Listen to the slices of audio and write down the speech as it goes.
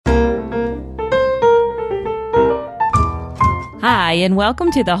Hi, and welcome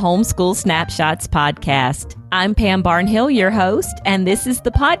to the Homeschool Snapshots podcast. I'm Pam Barnhill, your host, and this is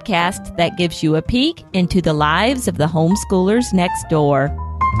the podcast that gives you a peek into the lives of the homeschoolers next door.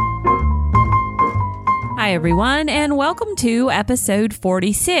 Hi, everyone, and welcome to episode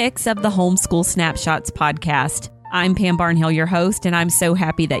 46 of the Homeschool Snapshots podcast. I'm Pam Barnhill, your host, and I'm so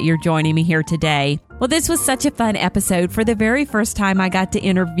happy that you're joining me here today. Well, this was such a fun episode. For the very first time, I got to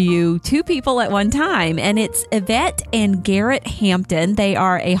interview two people at one time, and it's Yvette and Garritt Hampton. They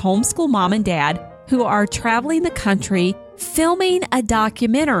are a homeschool mom and dad who are traveling the country filming a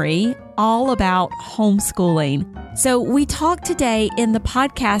documentary all about homeschooling. So we talked today in the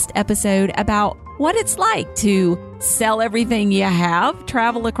podcast episode about what it's like to sell everything you have,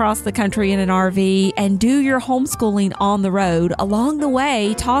 travel across the country in an RV, and do your homeschooling on the road. Along the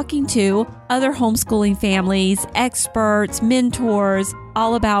way, talking to other homeschooling families, experts, mentors,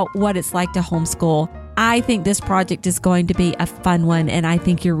 all about what it's like to homeschool. I think this project is going to be a fun one, and I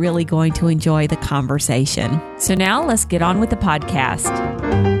think you're really going to enjoy the conversation. So now let's get on with the podcast.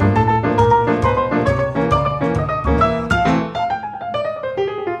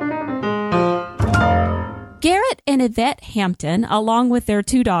 Garritt and Yvette Hampton, along with their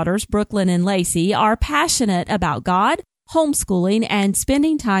two daughters, Brooklyn and Lacey, are passionate about God, homeschooling, and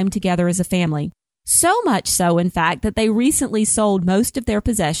spending time together as a family. So much so, in fact, that they recently sold most of their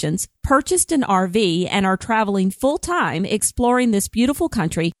possessions, purchased an RV, and are traveling full-time exploring this beautiful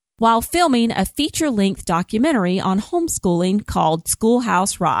country while filming a feature-length documentary on homeschooling called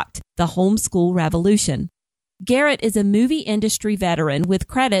Schoolhouse Rocked, The Homeschool Revolution. Garritt is a movie industry veteran with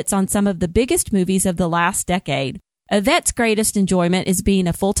credits on some of the biggest movies of the last decade. Yvette's greatest enjoyment is being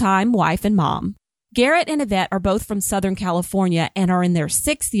a full-time wife and mom. Garritt and Yvette are both from Southern California and are in their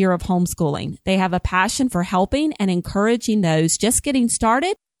 6th year of homeschooling. They have a passion for helping and encouraging those just getting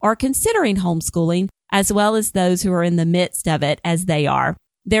started or considering homeschooling, as well as those who are in the midst of it as they are.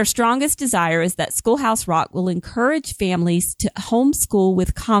 Their strongest desire is that Schoolhouse Rock will encourage families to homeschool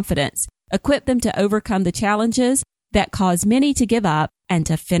with confidence, equip them to overcome the challenges that cause many to give up and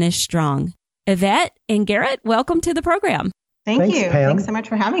to finish strong. Yvette and Garritt, welcome to the program. Thanks, you. Pam. Thanks so much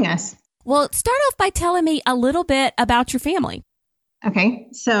for having us. Well, start off by telling me a little bit about your family. Okay,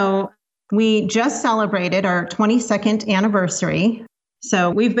 so we just celebrated our 22nd anniversary.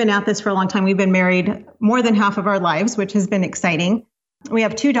 So we've been at this for a long time. We've been married more than half of our lives, which has been exciting. We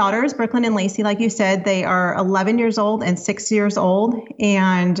have two daughters, Brooklyn and Lacey. Like you said, they are 11 years old and 6 years old,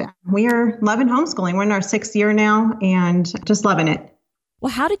 and we are loving homeschooling. We're in our 6th year now and just loving it.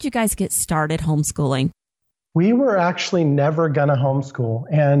 Well, how did you guys get started homeschooling? We were actually never going to homeschool.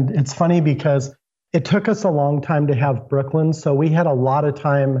 And it's funny because it took us a long time to have Brooklyn. So we had a lot of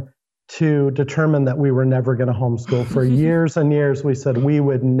time to determine that we were never going to homeschool. For years and years, we said we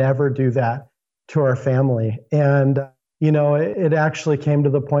would never do that to our family. And you know, it actually came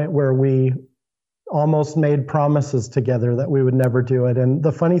to the point where we almost made promises together that we would never do it. And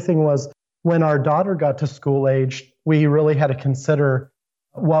the funny thing was, when our daughter got to school age, we really had to consider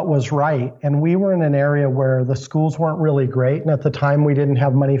what was right. And we were in an area where the schools weren't really great. And at the time, we didn't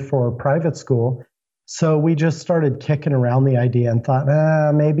have money for private school. So we just started kicking around the idea and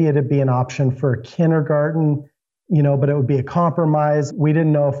thought, maybe it'd be an option for kindergarten, you know, but it would be a compromise. We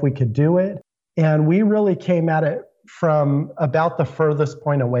didn't know if we could do it. And we really came at it from about the furthest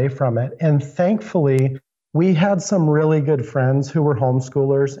point away from it. And thankfully, we had some really good friends who were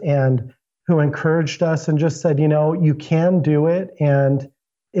homeschoolers and who encouraged us and just said, you know, you can do it and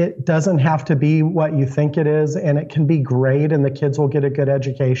it doesn't have to be what you think it is, and it can be great and the kids will get a good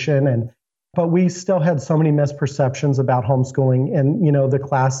education. But we still had so many misperceptions about homeschooling and, you know, the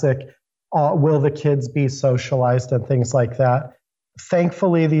classic, will the kids be socialized and things like that.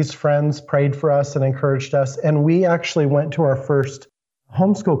 Thankfully, these friends prayed for us and encouraged us, and we actually went to our first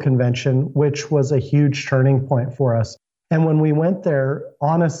homeschool convention, which was a huge turning point for us. And when we went there,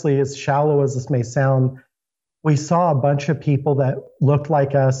 honestly, as shallow as this may sound, we saw a bunch of people that looked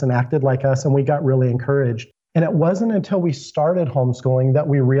like us and acted like us, and we got really encouraged. And it wasn't until we started homeschooling that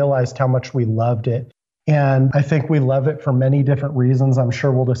we realized how much we loved it. And I think we love it for many different reasons. I'm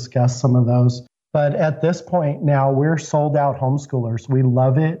sure we'll discuss some of those. But at this point now, we're sold out homeschoolers. We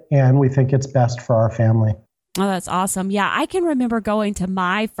love it, and we think it's best for our family. Oh, that's awesome. Yeah, I can remember going to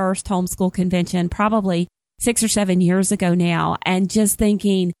my first homeschool convention probably 6 or 7 years ago now, and just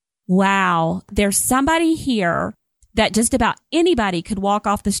thinking, wow, there's somebody here that just about anybody could walk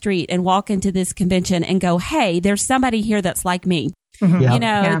off the street and walk into this convention and go, hey, there's somebody here that's like me. Mm-hmm. Yeah. You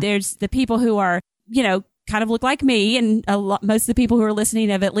know, there's the people who are, you know, kind of look like me, and most of the people who are listening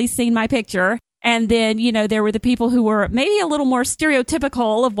have at least seen my picture. And then, there were the people who were maybe a little more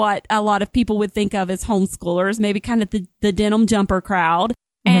stereotypical of what a lot of people would think of as homeschoolers, maybe kind of the denim jumper crowd.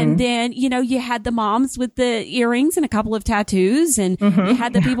 And then, you had the moms with the earrings and a couple of tattoos, and you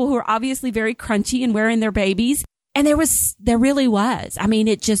had the people who were obviously very crunchy and wearing their babies. And there really was. I mean,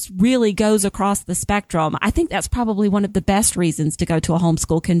 it just really goes across the spectrum. I think that's probably one of the best reasons to go to a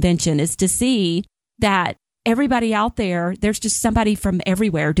homeschool convention, is to see that everybody out there, there's just somebody from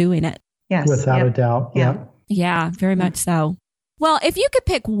everywhere doing it. Yes. Without a doubt. Yeah. Yeah, very much so. Well, if you could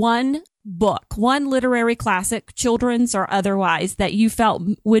pick one book, one literary classic, children's or otherwise, that you felt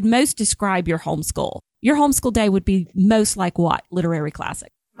would most describe your homeschool day would be most like what literary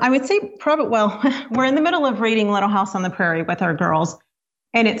classic? I would say we're in the middle of reading Little House on the Prairie with our girls.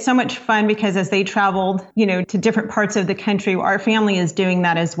 And it's so much fun because as they traveled, to different parts of the country, our family is doing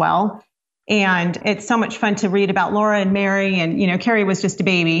that as well. And it's so much fun to read about Laura and Mary. And, Carrie was just a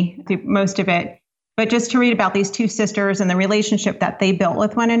baby through most of it. But just to read about these two sisters and the relationship that they built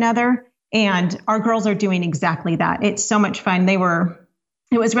with one another. And our girls are doing exactly that. It's so much fun. It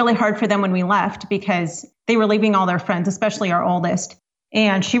was really hard for them when we left because they were leaving all their friends, especially our oldest.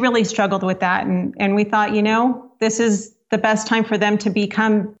 And she really struggled with that. And we thought, this is the best time for them to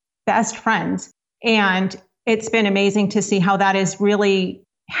become best friends. And it's been amazing to see how that is really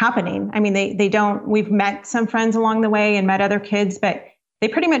happening. I mean, we've met some friends along the way and met other kids, but they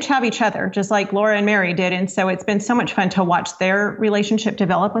pretty much have each other, just like Laura and Mary did. And so it's been so much fun to watch their relationship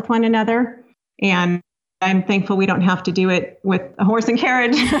develop with one another. And I'm thankful we don't have to do it with a horse and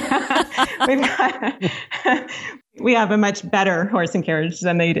carriage. We have a much better horse and carriage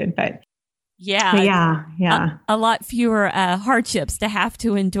than they did, but yeah. A lot fewer hardships to have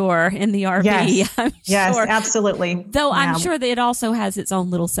to endure in the RV. Yes, sure. Absolutely. Though I'm sure that it also has its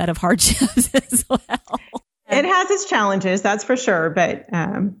own little set of hardships as well. It has its challenges, that's for sure, but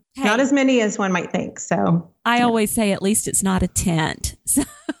not as many as one might think. So I always say, at least it's not a tent. So.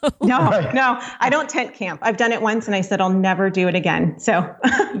 No, I don't tent camp. I've done it once and I said I'll never do it again. So,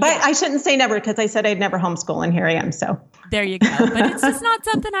 but I shouldn't say never because I said I'd never homeschool, and here I am. So there you go. But it's just not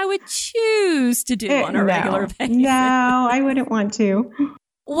something I would choose to do on a regular basis. No, I wouldn't want to.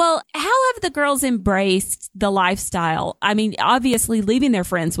 Well, how have the girls embraced the lifestyle? I mean, obviously leaving their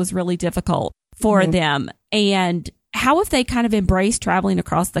friends was really difficult for them. And how have they kind of embraced traveling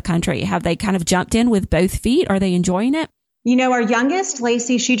across the country? Have they kind of jumped in with both feet? Are they enjoying it? Our youngest,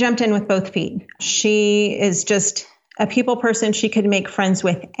 Lacey, she jumped in with both feet. She is just a people person. She could make friends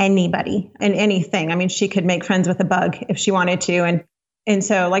with anybody and anything. I mean, she could make friends with a bug if she wanted to. And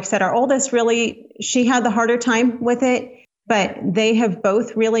so, like I said, our oldest really, she had the harder time with it, but they have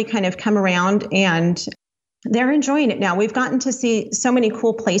both really kind of come around and they're enjoying it now. We've gotten to see so many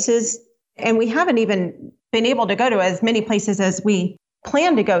cool places, and we haven't even been able to go to as many places as we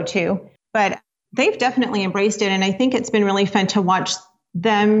plan to go to, but they've definitely embraced it. And I think it's been really fun to watch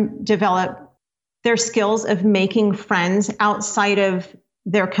them develop their skills of making friends outside of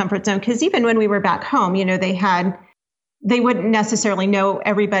their comfort zone. Because even when we were back home, they wouldn't necessarily know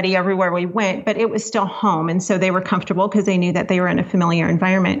everybody everywhere we went, but it was still home. And so they were comfortable because they knew that they were in a familiar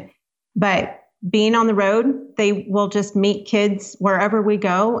environment. But being on the road, they will just meet kids wherever we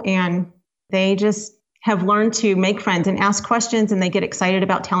go. And they just have learned to make friends and ask questions, and they get excited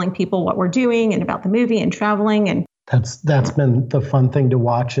about telling people what we're doing and about the movie and traveling. And that's been the fun thing to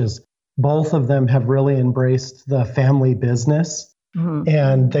watch, is both of them have really embraced the family business,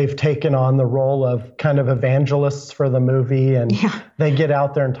 and they've taken on the role of kind of evangelists for the movie, and they get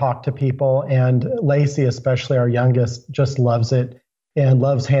out there and talk to people. And Lacey, especially our youngest, just loves it and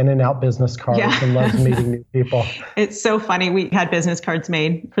loves handing out business cards and loves meeting new people. It's so funny. We had business cards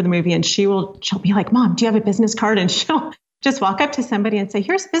made for the movie, and she'll be like, "Mom, do you have a business card?" And she'll just walk up to somebody and say,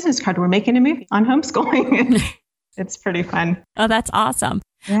 "Here's a business card. We're making a movie on homeschooling." It's pretty fun. Oh, that's awesome.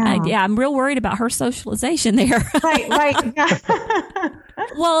 Yeah, I'm real worried about her socialization there. Right.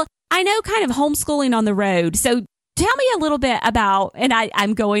 Well, I know kind of homeschooling on the road. So tell me a little bit about, and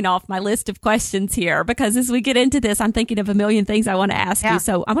I'm going off my list of questions here because as we get into this, I'm thinking of a million things I want to ask you.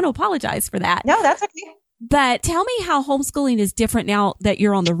 So I'm going to apologize for that. No, that's okay. But tell me how homeschooling is different now that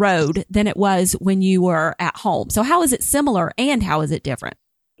you're on the road than it was when you were at home. So how is it similar and how is it different?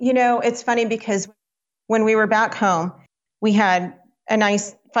 It's funny because when we were back home, we had a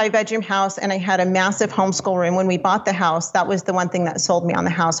nice 5-bedroom house and I had a massive homeschool room. When we bought the house, that was the one thing that sold me on the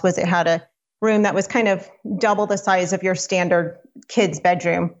house, was it had a room that was kind of double the size of your standard kid's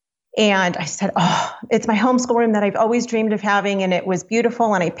bedroom. And I said, "Oh, it's my homeschool room that I've always dreamed of having." And it was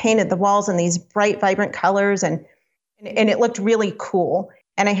beautiful. And I painted the walls in these bright, vibrant colors and it looked really cool.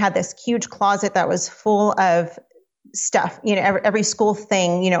 And I had this huge closet that was full of stuff, every school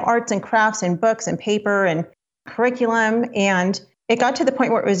thing, arts and crafts and books and paper and curriculum. And it got to the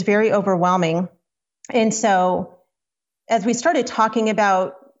point where it was very overwhelming. And so as we started talking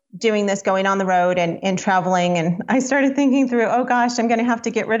about doing this, going on the road and traveling, and I started thinking through, oh gosh, I'm going to have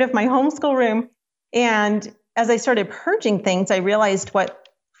to get rid of my homeschool room. And as I started purging things, I realized what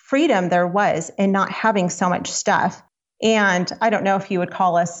freedom there was in not having so much stuff. And I don't know if you would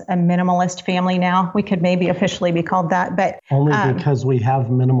call us a minimalist family now. We could maybe officially be called that, but only because we have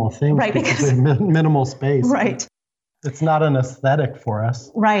minimal things, right? Because we have minimal space, right? It's not an aesthetic for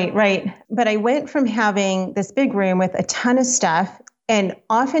us, right. But I went from having this big room with a ton of stuff, and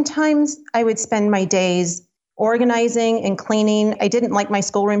oftentimes I would spend my days organizing and cleaning. I didn't like my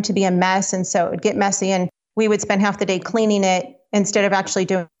schoolroom to be a mess, and so it would get messy, and we would spend half the day cleaning it instead of actually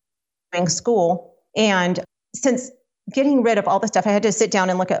doing school. And since getting rid of all the stuff, I had to sit down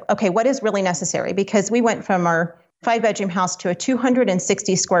and look at, okay, what is really necessary? Because we went from our 5-bedroom house to a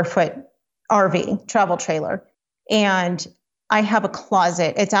 260 square foot RV travel trailer. And I have a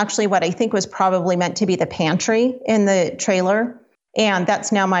closet. It's actually what I think was probably meant to be the pantry in the trailer. And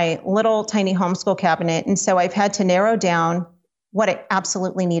that's now my little tiny homeschool cabinet. And so I've had to narrow down what I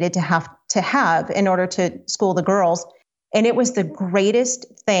absolutely needed to have in order to school the girls. And it was the greatest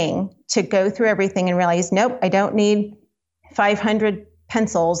thing to go through everything and realize, nope, I don't need 500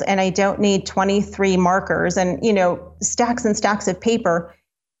 pencils and I don't need 23 markers and, stacks and stacks of paper.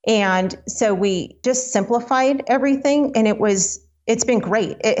 And so we just simplified everything, and it's been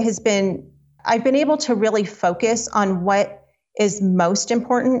great. I've been able to really focus on what is most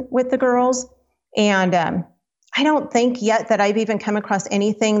important with the girls. And I don't think yet that I've even come across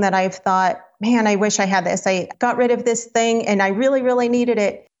anything that I've thought, man, I wish I had this. I got rid of this thing and I really, really needed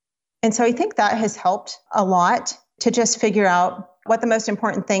it. And so I think that has helped a lot to just figure out what the most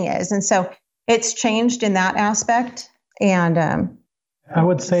important thing is. And so it's changed in that aspect. And I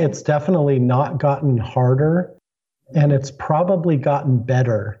would say it's definitely not gotten harder, and it's probably gotten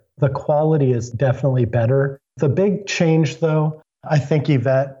better. The quality is definitely better. The big change, though, I think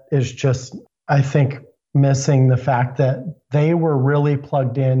Yvette is just, missing the fact that they were really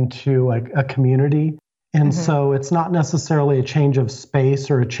plugged into a community. And so it's not necessarily a change of space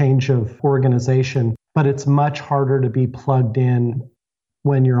or a change of organization, but it's much harder to be plugged in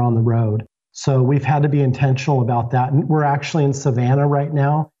when you're on the road. So we've had to be intentional about that. And we're actually in Savannah right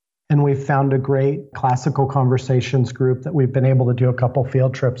now, and we've found a great classical conversations group that we've been able to do a couple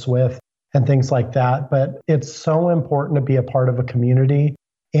field trips with and things like that. But it's so important to be a part of a community,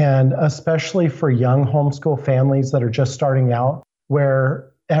 and especially for young homeschool families that are just starting out,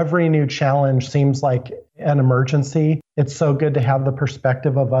 where every new challenge seems like an emergency. It's so good to have the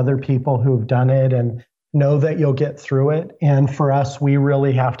perspective of other people who've done it and know that you'll get through it. And for us, we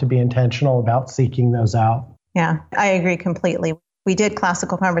really have to be intentional about seeking those out. Yeah, I agree completely. We did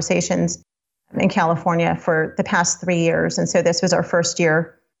classical conversations in California for the past 3 years. And so this was our first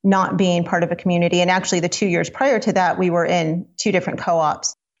year not being part of a community. And actually the 2 years prior to that, we were in 2 different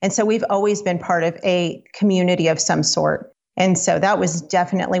co-ops. And so we've always been part of a community of some sort. And so that was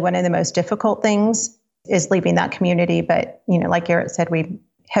definitely one of the most difficult things, is leaving that community. But, like Garrett said, we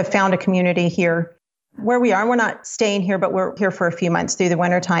have found a community here where we are. We're not staying here, but we're here for a few months through the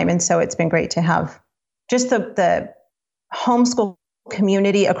wintertime. And so it's been great to have just the homeschool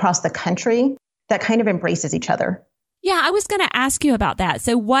community across the country that kind of embraces each other. Yeah, I was going to ask you about that.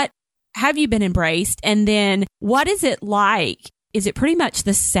 So what have you been embraced? And then what is it like? Is it pretty much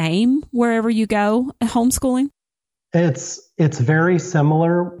the same wherever you go homeschooling? It's very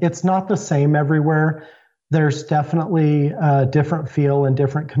similar. It's not the same everywhere. There's definitely a different feel in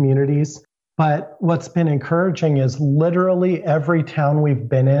different communities. But what's been encouraging is literally every town we've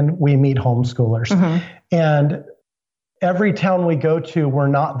been in, we meet homeschoolers. And every town we go to, we're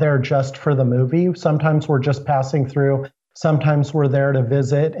not there just for the movie. Sometimes we're just passing through. Sometimes we're there to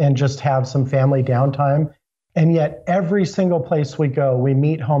visit and just have some family downtime. And yet every single place we go, we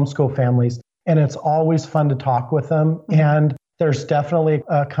meet homeschool families. And it's always fun to talk with them. And there's definitely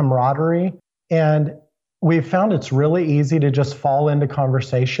a camaraderie. And we've found it's really easy to just fall into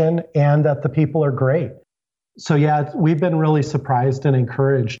conversation, and that the people are great. So yeah, we've been really surprised and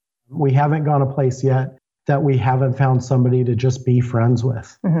encouraged. We haven't gone a place yet that we haven't found somebody to just be friends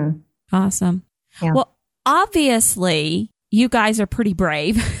with. Awesome. Yeah. Well, obviously, you guys are pretty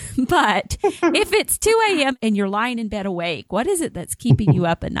brave, but if it's 2 a.m. and you're lying in bed awake, what is it that's keeping you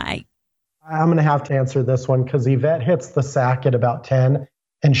up at night? I'm going to have to answer this one because Yvette hits the sack at about 10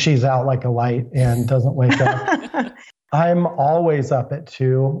 and she's out like a light and doesn't wake up. I'm always up at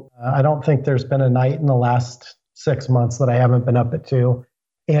 2. I don't think there's been a night in the last 6 months that I haven't been up at 2.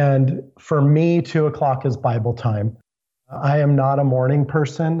 And for me, 2:00 is Bible time. I am not a morning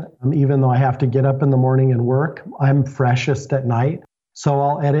person, even though I have to get up in the morning and work. I'm freshest at night. So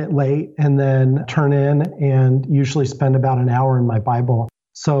I'll edit late and then turn in and usually spend about an hour in my Bible.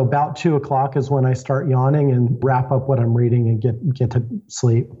 So about 2:00 is when I start yawning and wrap up what I'm reading and get to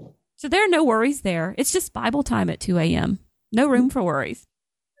sleep. So there are no worries there. It's just Bible time at 2 a.m. No room for worries.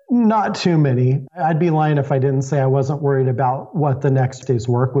 Not too many. I'd be lying if I didn't say I wasn't worried about what the next day's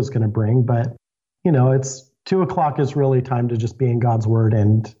work was going to bring. But, it's 2:00 is really time to just be in God's word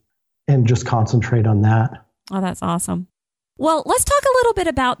and just concentrate on that. Oh, that's awesome. Well, let's talk a little bit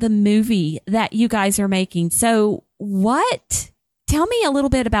about the movie that you guys are making. So tell me a little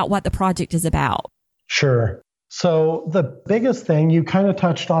bit about what the project is about. Sure. So the biggest thing, you kind of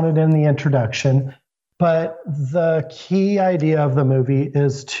touched on it in the introduction, but the key idea of the movie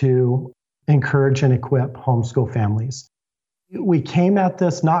is to encourage and equip homeschool families. We came at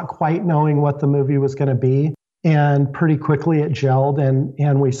this not quite knowing what the movie was going to be, and pretty quickly it gelled,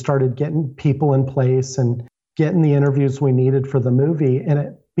 and we started getting people in place and getting the interviews we needed for the movie. And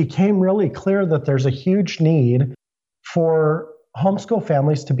it became really clear that there's a huge need for homeschool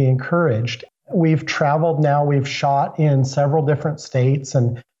families to be encouraged. We've traveled now, we've shot in several different states,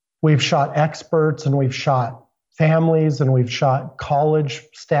 and we've shot experts, and we've shot families, and we've shot college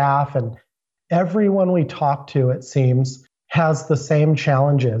staff, and everyone we talk to, it seems, has the same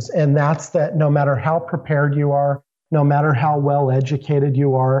challenges. And that's that no matter how prepared you are, no matter how well educated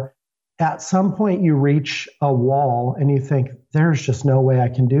you are, at some point you reach a wall and you think, there's just no way I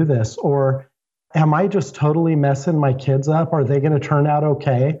can do this. Or am I just totally messing my kids up? Are they going to turn out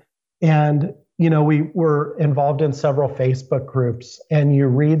okay? And, we were involved in several Facebook groups, and you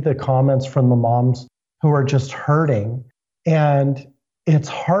read the comments from the moms who are just hurting, and it's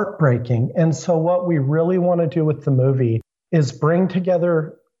heartbreaking. And so what we really want to do with the movie is bring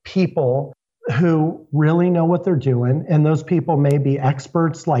together people who really know what they're doing. And those people may be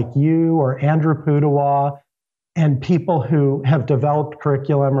experts like you or Andrew Pudawa, and people who have developed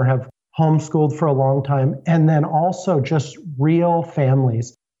curriculum or have homeschooled for a long time. And then also just real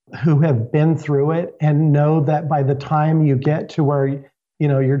families who have been through it and know that by the time you get to where,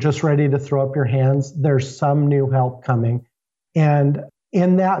 you're just ready to throw up your hands, there's some new help coming. And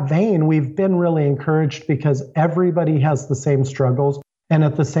in that vein, we've been really encouraged because everybody has the same struggles. And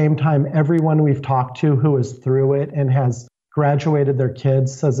at the same time, everyone we've talked to who is through it and has graduated their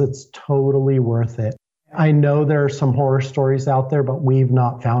kids says it's totally worth it. I know there are some horror stories out there, but we've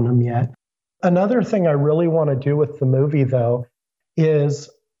not found them yet. Another thing I really want to do with the movie, though, is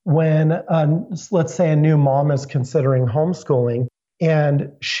when, let's say, a new mom is considering homeschooling,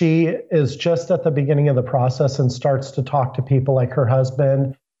 and she is just at the beginning of the process and starts to talk to people like her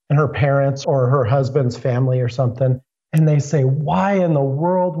husband and her parents or her husband's family or something. And they say, why in the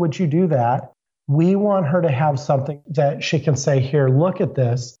world would you do that? We want her to have something that she can say, here, look at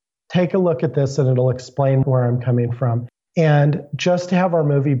this, take a look at this, and it'll explain where I'm coming from. And just to have our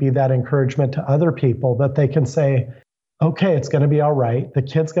movie be that encouragement to other people that they can say, okay, it's going to be all right. The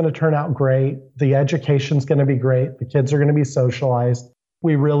kid's going to turn out great. The education's going to be great. The kids are going to be socialized.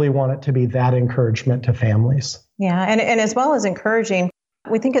 We really want it to be that encouragement to families. Yeah. And as well as encouraging,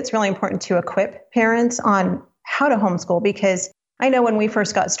 we think it's really important to equip parents on how to homeschool, because I know when we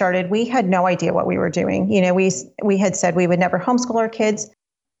first got started, we had no idea what we were doing. We had said we would never homeschool our kids.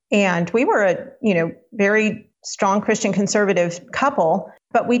 And we were a, very strong Christian conservative couple,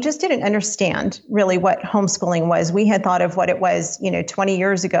 but we just didn't understand really what homeschooling was. We had thought of what it was, 20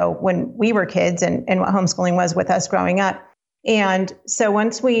 years ago when we were kids and what homeschooling was with us growing up. And so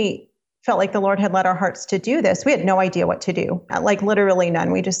once we felt like the Lord had led our hearts to do this, we had no idea what to do, like literally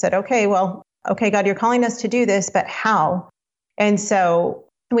none. We just said, okay, God, you're calling us to do this, but how? And so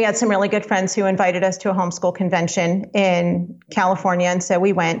we had some really good friends who invited us to a homeschool convention in California. And so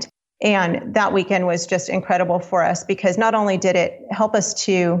we went. And that weekend was just incredible for us because not only did it help us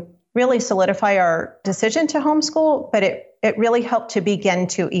to really solidify our decision to homeschool, but it really helped to begin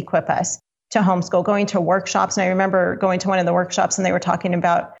to equip us to homeschool, going to workshops. And I remember going to one of the workshops and they were talking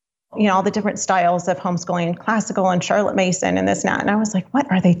about, all the different styles of homeschooling, classical and Charlotte Mason and this and that. And I was like,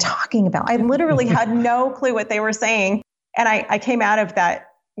 what are they talking about? I literally had no clue what they were saying. And I came out of that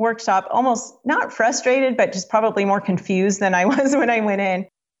workshop almost not frustrated, but just probably more confused than I was when I went in.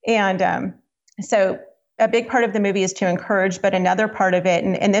 And so a big part of the movie is to encourage, but another part of it,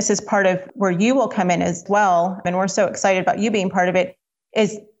 and this is part of where you will come in as well, and we're so excited about you being part of it,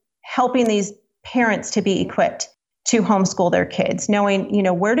 is helping these parents to be equipped to homeschool their kids, knowing,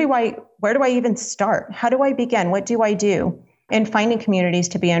 where do I even start? How do I begin? What do I do? and finding communities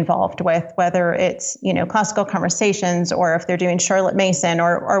to be involved with, whether it's, classical conversations or if they're doing Charlotte Mason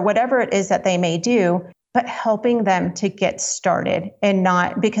or whatever it is that they may do, but helping them to get started and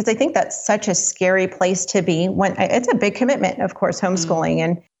not, because I think that's such a scary place to be when it's a big commitment, of course, homeschooling.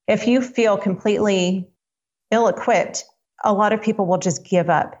 And if you feel completely ill-equipped, a lot of people will just give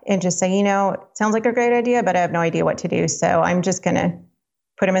up and just say, it sounds like a great idea, but I have no idea what to do. So I'm just going to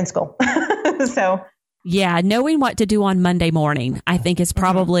put them in school. So yeah, knowing what to do on Monday morning, I think is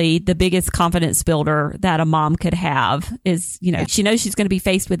probably the biggest confidence builder that a mom could have is, she knows she's going to be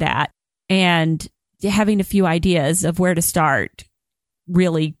faced with that. And having a few ideas of where to start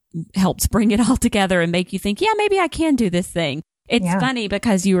really helps bring it all together and make you think, yeah, maybe I can do this thing. It's funny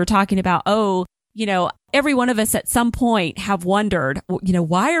because you were talking about, every one of us at some point have wondered,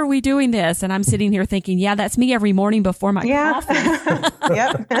 why are we doing this? And I'm sitting here thinking, yeah, that's me every morning before my coffee.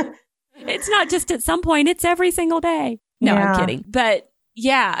 Yep. It's not just at some point, it's every single day. No, I'm kidding. But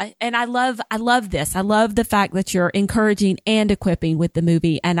yeah, and I love this. I love the fact that you're encouraging and equipping with the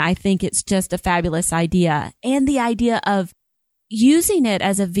movie. And I think it's just a fabulous idea. And the idea of using it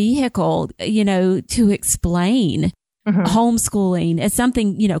as a vehicle, to explain homeschooling as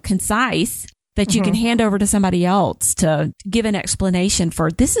something, concise that you can hand over to somebody else to give an explanation for,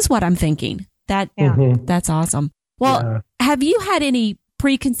 this is what I'm thinking. That's awesome. Well, have you had any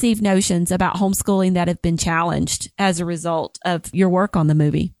preconceived notions about homeschooling that have been challenged as a result of your work on the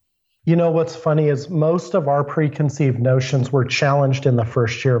movie? What's funny is most of our preconceived notions were challenged in the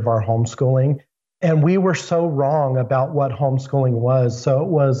first year of our homeschooling. And we were so wrong about what homeschooling was. So it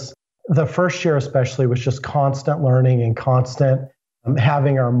was the first year especially was just constant learning and constant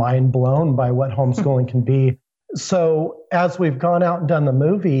having our mind blown by what homeschooling can be. So as we've gone out and done the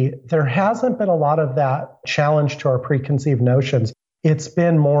movie, there hasn't been a lot of that challenge to our preconceived notions. It's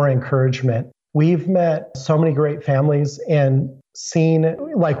been more encouragement. We've met so many great families and seen,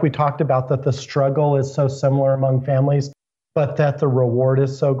 like we talked about, that the struggle is so similar among families, but that the reward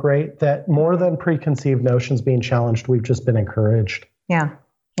is so great that more than preconceived notions being challenged, we've just been encouraged. Yeah,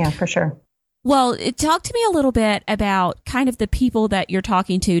 for sure. Well, talk to me a little bit about kind of the people that you're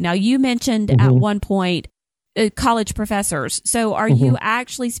talking to. Now, you mentioned at one point college professors. So are you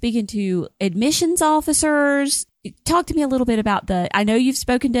actually speaking to admissions officers? Talk to me a little bit about I know you've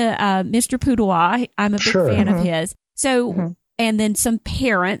spoken to Mr. Pudawa. I'm a big fan of his. So, and then some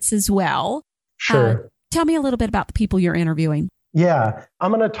parents as well. Sure. Tell me a little bit about the people you're interviewing. Yeah,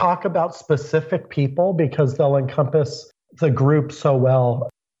 I'm going to talk about specific people because they'll encompass the group so well.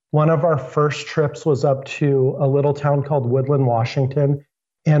 One of our first trips was up to a little town called Woodland, Washington,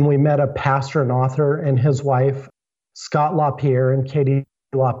 and we met a pastor and author and his wife, Scott LaPierre and Katie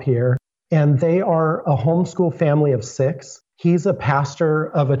LaPierre, and they are a homeschool family of 6. He's a pastor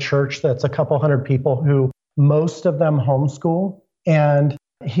of a church that's a couple hundred people who most of them homeschool, and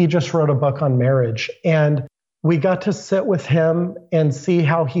he just wrote a book on marriage. And we got to sit with him and see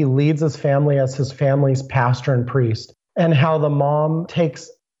how he leads his family as his family's pastor and priest, and how the mom takes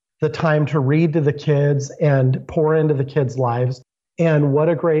the time to read to the kids and pour into the kids' lives. And what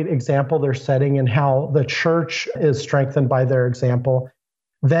a great example they're setting and how the church is strengthened by their example.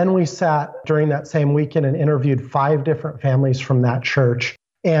 Then we sat during that same weekend and interviewed 5 different families from that church.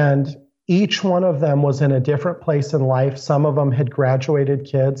 And each one of them was in a different place in life. Some of them had graduated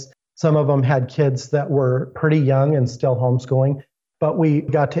kids. Some of them had kids that were pretty young and still homeschooling. But we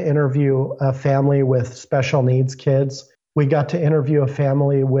got to interview a family with special needs kids. We got to interview a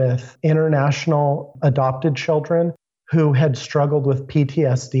family with international adopted children who had struggled with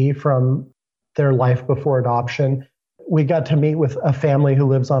PTSD from their life before adoption. We got to meet with a family who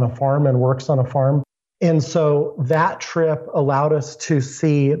lives on a farm and works on a farm. And so that trip allowed us to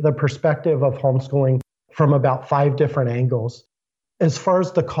see the perspective of homeschooling from about 5 different angles. As far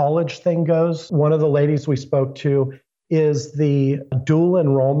as the college thing goes, one of the ladies we spoke to is the dual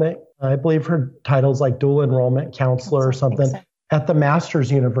enrollment. I believe her title is like dual enrollment counselor or something at the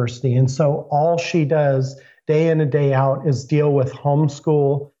Master's University. And so all she does day in and day out is deal with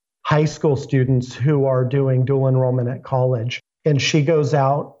homeschool high school students who are doing dual enrollment at college. And she goes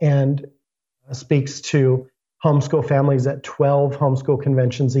out and speaks to homeschool families at 12 homeschool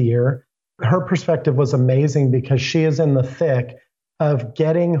conventions a year. Her perspective was amazing because she is in the thick of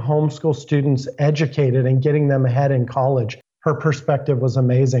getting homeschool students educated and getting them ahead in college. Her perspective was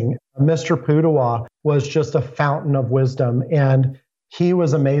amazing. Mr. Pudawa was just a fountain of wisdom, and he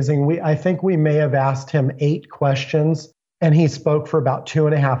was amazing. I think we may have asked him 8 questions, and he spoke for about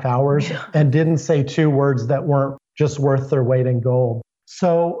 2.5 hours and didn't say 2 words that weren't just worth their weight in gold.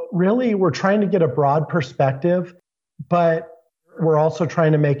 So really, we're trying to get a broad perspective, but we're also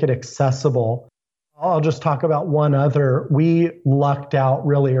trying to make it accessible. I'll just talk about one other. We lucked out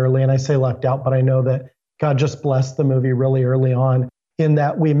really early, and I say lucked out, but I know that God just blessed the movie really early on, in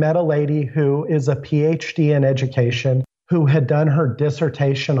that we met a lady who is a PhD in education, who had done her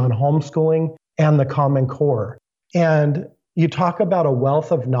dissertation on homeschooling and the Common Core. And you talk about a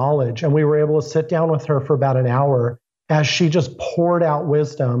wealth of knowledge, and we were able to sit down with her for about an hour as she just poured out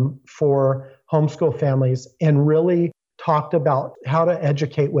wisdom for homeschool families and really talked about how to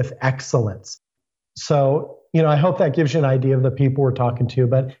educate with excellence. So, I hope that gives you an idea of the people we're talking to,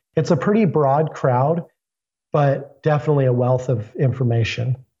 but it's a pretty broad crowd, but definitely a wealth of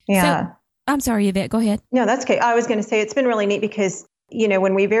information. Yeah. So, I'm sorry, Yvette, go ahead. No, that's okay. I was going to say it's been really neat because,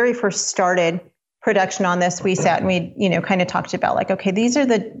 when we very first started production on this, we sat and we, kind of talked about like, okay, these are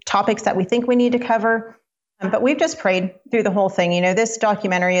the topics that we think we need to cover. But we've just prayed through the whole thing. This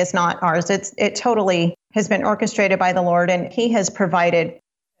documentary is not ours. It totally has been orchestrated by the Lord, and He has provided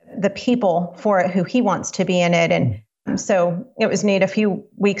the people for it who He wants to be in it. And so it was neat. A few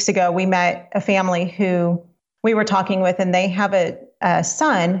weeks ago, we met a family who we were talking with, and they have a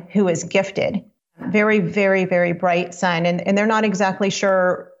son who is gifted, very, very, very bright son. And they're not exactly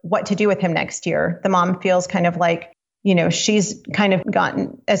sure what to do with him next year. The mom feels kind of like, she's kind of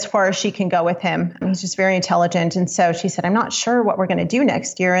gotten as far as she can go with him. He's just very intelligent. And so she said, I'm not sure what we're going to do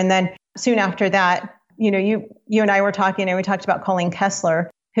next year. And then soon after that, you and I were talking, and we talked about Colleen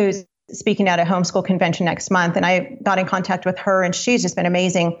Kessler, who's speaking at a homeschool convention next month. And I got in contact with her, and she's just been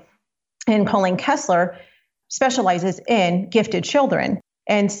amazing. And Colleen Kessler specializes in gifted children.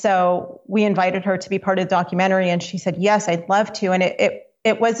 And so we invited her to be part of the documentary, and she said, yes, I'd love to. And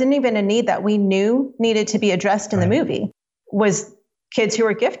it wasn't even a need that we knew needed to be addressed in the movie, was kids who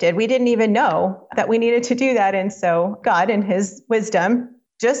were gifted. We didn't even know that we needed to do that. And so God, in His wisdom,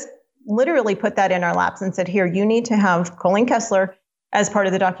 just literally put that in our laps and said, here, you need to have Colleen Kessler as part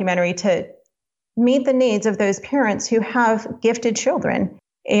of the documentary to meet the needs of those parents who have gifted children.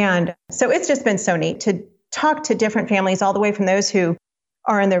 And so it's just been so neat to talk to different families, all the way from those who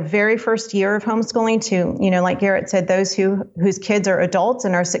are in their very first year of homeschooling to, like Garrett said, those whose kids are adults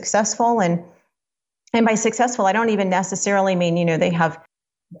and are successful. And by successful, I don't even necessarily mean, they have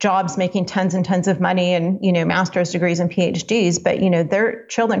jobs making tons and tons of money and, master's degrees and PhDs, but, their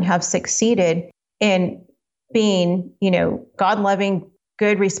children have succeeded in being, God-loving,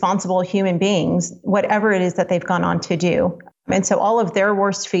 good, responsible human beings, whatever it is that they've gone on to do. And so all of their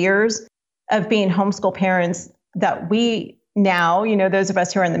worst fears of being homeschool parents that we now, those of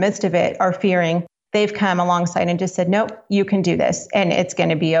us who are in the midst of it are fearing, they've come alongside and just said, nope, you can do this and it's going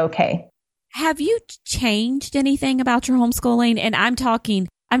to be okay. Have you changed anything about your homeschooling? And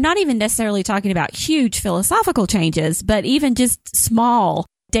I'm not even necessarily talking about huge philosophical changes, but even just small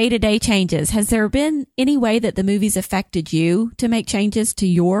day-to-day changes. Has there been any way that the movies affected you to make changes to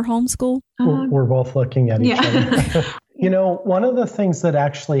your homeschool? We're both looking at each other. One of the things that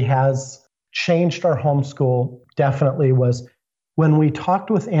actually has changed our homeschool definitely was when we talked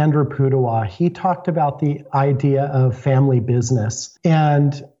with Andrew Pudawa. He talked about the idea of family business,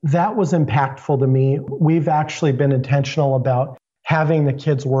 and that was impactful to me. We've actually been intentional about having the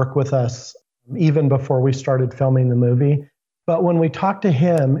kids work with us even before we started filming the movie. But when we talked to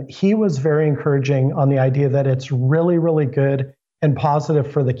him, he was very encouraging on the idea that it's really, really good and positive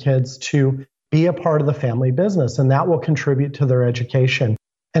for the kids to be a part of the family business, and that will contribute to their education.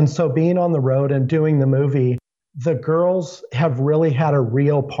 And so being on the road and doing the movie, the girls have really had a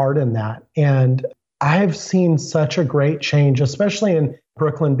real part in that. And I've seen such a great change, especially in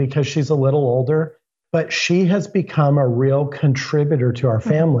Brooklyn, because she's a little older, but she has become a real contributor to our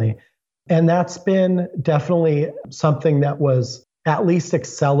family. And that's been definitely something that was at least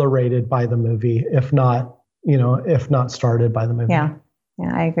accelerated by the movie, if not started by the movie. Yeah,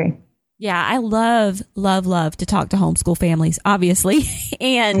 I agree. Yeah, I love to talk to homeschool families, obviously.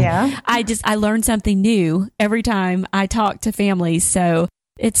 And I learn something new every time I talk to families. So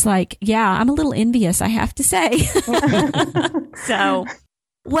it's like, I'm a little envious, I have to say. So,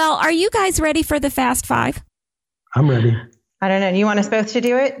 well, are you guys ready for the Fast Five? I'm ready. I don't know. Do you want us both to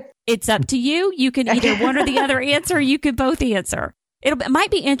do it? It's up to you. You can either one or the other answer. You could both answer. It might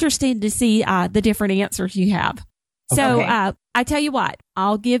be interesting to see the different answers you have. So I tell you what,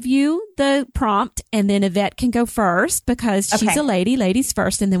 I'll give you the prompt and then Yvette can go first because she's a lady, ladies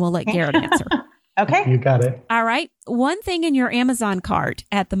first, and then we'll let Garrett answer. Okay. You got it. All right. One thing in your Amazon cart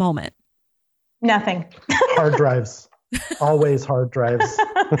at the moment. Nothing. Hard drives. Always hard drives.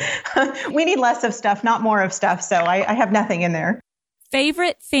 We need less of stuff, not more of stuff. So I have nothing in there.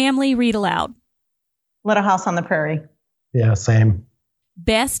 Favorite family read aloud? Little House on the Prairie. Yeah, same.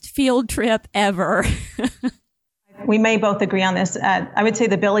 Best field trip ever? We may both agree on this. I would say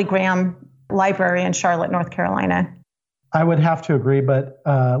the Billy Graham library in Charlotte, North Carolina. I would have to agree, but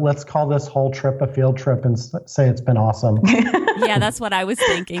let's call this whole trip a field trip and say it's been awesome. Yeah, that's what I was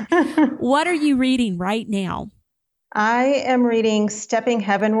thinking. What are you reading right now? I am reading Stepping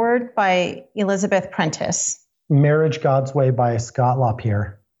Heavenward by Elizabeth Prentice. Marriage God's Way by Scott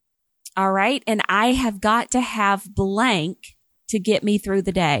LaPierre. All right. And I have got to have blank to get me through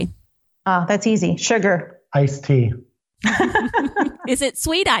the day. Oh, that's easy. Sugar. Iced tea. Is it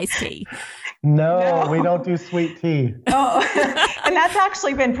sweet iced tea? No, we don't do sweet tea. Oh, and that's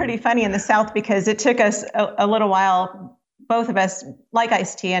actually been pretty funny in the South because it took us a little while. Both of us like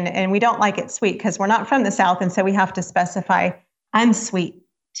iced tea and we don't like it sweet because we're not from the South. And so we have to specify unsweet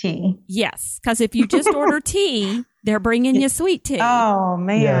tea. Yes, because if you just order tea, they're bringing you sweet tea. Oh,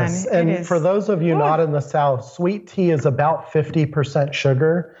 man. Yes. And for those of you not in the South, sweet tea is about 50%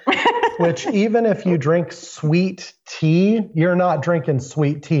 sugar, which even if you drink sweet tea, you're not drinking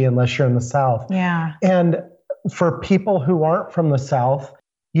sweet tea unless you're in the South. Yeah. And for people who aren't from the South,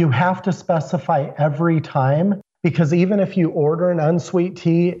 you have to specify every time. Because even if you order an unsweet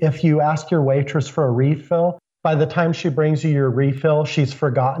tea, if you ask your waitress for a refill, by the time she brings you your refill, she's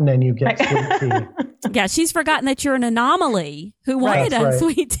forgotten and you get sweet tea. Yeah, she's forgotten that you're an anomaly who wanted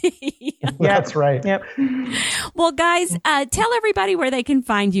unsweet tea. That's right. Yep. Well, guys, tell everybody where they can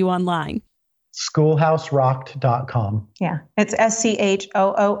find you online. Schoolhouserocked.com. Yeah, it's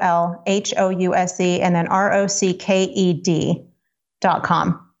SCHOOLHOUSE and then ROCKED.com.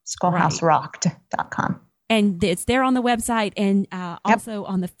 Schoolhouserocked.com. And it's there on the website and also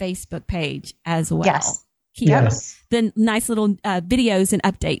on the Facebook page as well. Yes. Keep Yes. the nice little videos and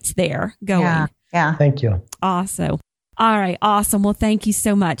updates there going. Yeah. Thank you. Awesome. All right. Awesome. Well, thank you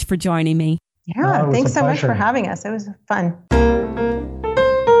so much for joining me. Yeah. Thanks so much for having us. It was fun.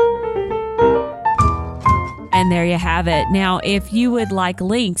 And there you have it. Now, if you would like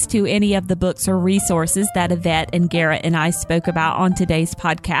links to any of the books or resources that Yvette and Garrett and I spoke about on today's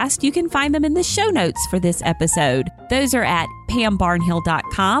podcast, you can find them in the show notes for this episode. Those are at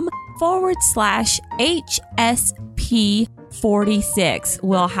pambarnhill.com/HSP46.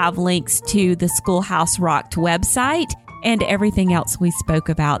 We'll have links to the Schoolhouse Rocked website and everything else we spoke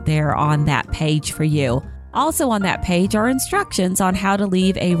about there on that page for you. Also on that page are instructions on how to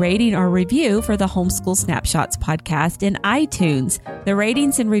leave a rating or review for the Homeschool Snapshots podcast in iTunes. The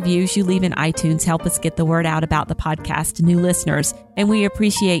ratings and reviews you leave in iTunes help us get the word out about the podcast to new listeners, and we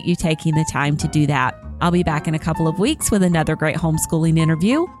appreciate you taking the time to do that. I'll be back in a couple of weeks with another great homeschooling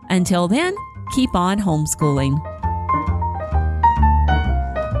interview. Until then, keep on homeschooling.